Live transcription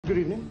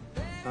Good evening.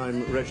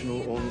 I'm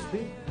Reginald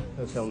Ormsby,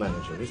 hotel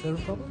manager. Is there a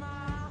problem?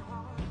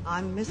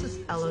 I'm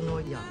Mrs. Eleanor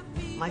Young.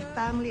 My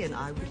family and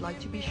I would like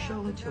to be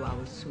shown to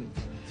our suite.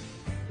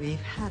 We've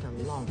had a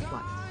long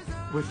flight.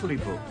 We're fully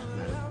booked,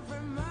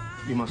 madam.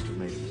 You must have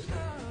made a mistake.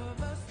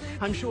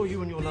 I'm sure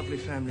you and your lovely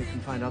family can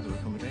find other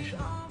accommodation.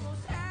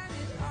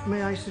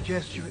 May I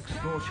suggest you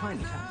explore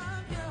Chinatown?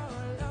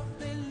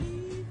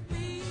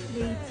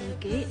 你自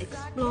己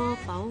explore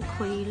寶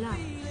區啦，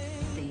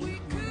死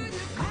紅。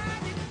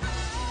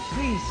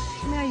 Please,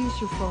 may I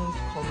use your phone to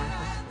call my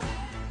husband?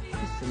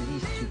 It's the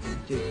least you can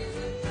do.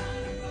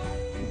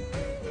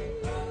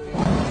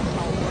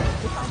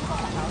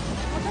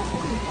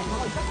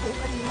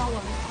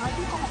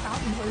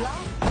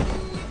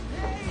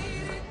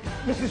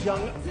 Mrs.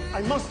 Young,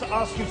 I must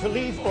ask you to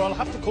leave or I'll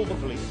have to call the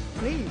police.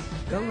 Please,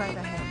 go right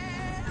ahead.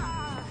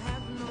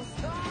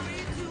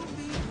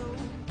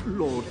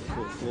 Lord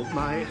Crawford,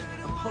 my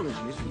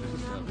apologies for the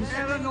disturbance.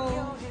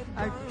 Eleanor,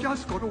 I've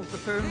just got off the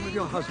phone with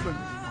your husband.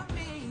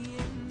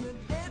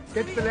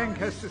 Get the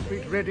Lancaster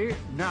suite ready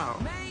now.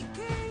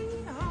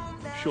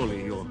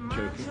 Surely you're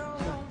joking.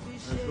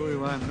 I assure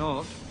you I'm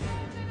not.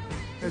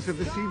 As of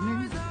this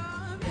evening,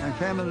 my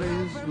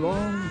family's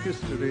long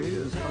history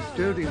as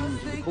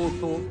custodians of the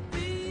Cawthorpe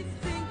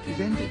is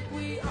ended.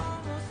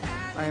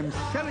 I am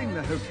selling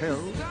the hotel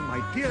to my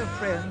dear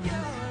friends,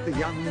 the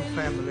Young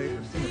family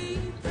of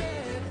Singapore.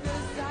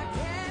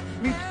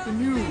 Meet the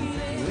new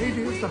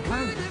lady of the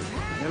house,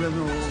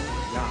 Eleanor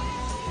Young.